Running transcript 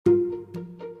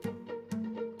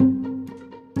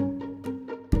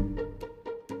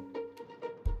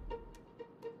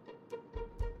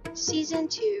Season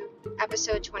 2,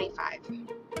 Episode 25,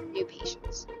 New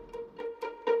Patients.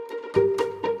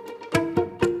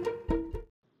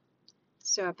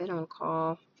 So I've been on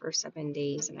call for 7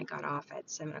 days, and I got off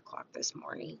at 7 o'clock this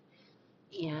morning.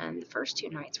 And the first 2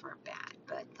 nights weren't bad,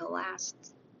 but the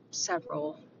last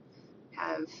several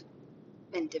have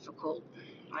been difficult.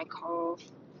 My call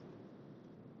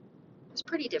was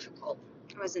pretty difficult.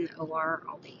 I was in the OR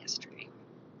all day yesterday.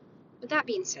 With that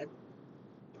being said,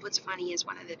 what's funny is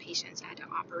one of the patients I had to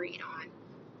operate on.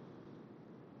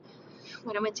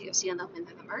 When I went to go see them in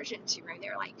the emergency room, they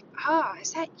were like, "Oh,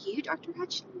 is that you, Dr.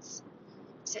 Hutchins?" I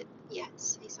said,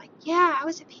 "Yes." And he's like, "Yeah, I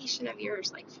was a patient of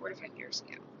yours like 4 to 5 years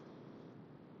ago."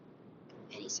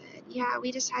 And he said, "Yeah,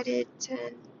 we decided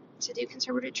to do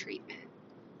conservative treatment,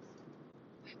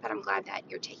 but I'm glad that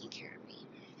you're taking care of me."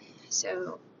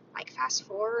 So, fast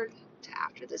forward to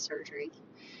after the surgery,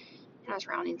 and I was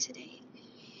rounding today,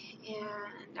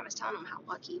 and I was telling him how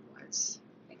lucky he was.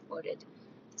 I quoted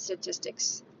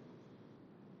statistics,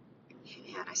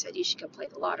 and I said, "You should go play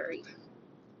the lottery.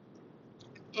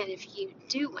 And if you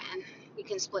do win, you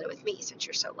can split it with me since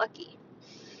you're so lucky."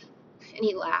 And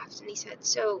he laughed, and he said,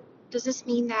 "So does this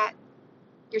mean that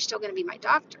you're still going to be my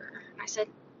doctor?" And I said,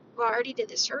 "Well, I already did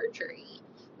the surgery.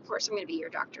 Of course I'm going to be your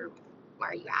doctor. Why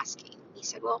are you asking?" He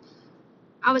said, "Well,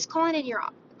 I was calling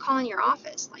your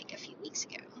office like a few weeks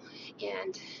ago,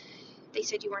 and they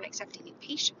said you weren't accepting new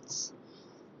patients."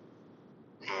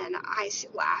 And I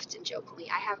laughed and jokingly,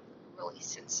 I have a really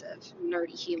sense of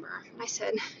nerdy humor. I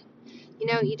said,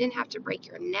 "You didn't have to break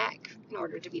your neck in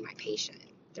order to be my patient.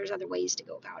 There's other ways to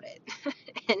go about it."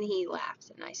 And he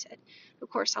laughed, and I said, "Of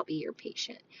course I'll be your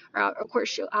patient, or of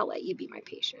course I'll let you be my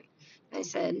patient." And I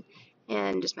said,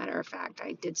 and just matter of fact,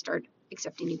 I did start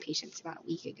accepting new patients about a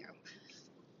week ago.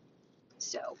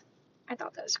 So I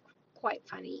thought that was quite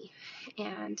funny,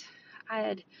 and I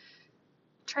had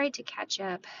tried to catch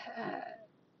up,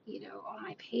 on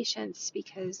my patients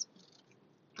because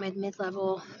my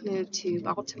mid-level moved to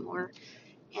Baltimore,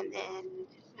 and then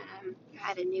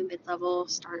had a new mid-level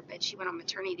start, but she went on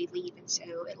maternity leave, and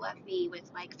so it left me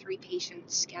with 3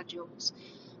 patients schedules.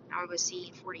 I was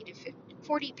seeing 40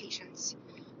 patients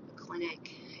in the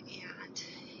clinic, and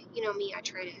me, I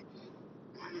try to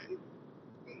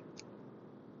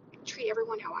treat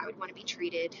everyone how I would want to be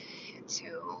treated, and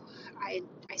so I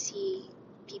see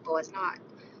people as not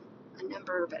a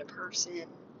number but a person,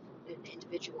 an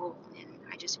individual, and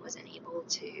I just wasn't able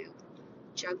to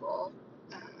juggle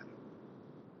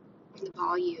the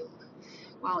volume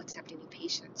while accepting new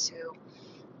patients. So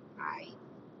I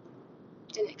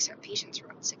didn't accept patients for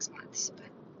about 6 months, but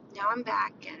now I'm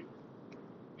back, and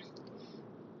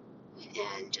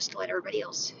just to let everybody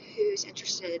else who's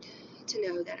interested to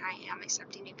know that I am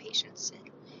accepting new patients, and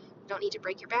you don't need to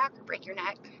break your back or break your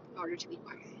neck in order to be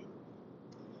one.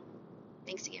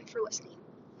 Thanks again for listening.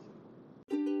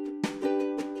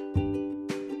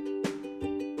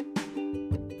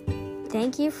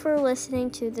 Thank you for listening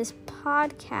to this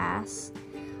podcast.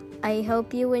 I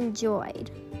hope you enjoyed.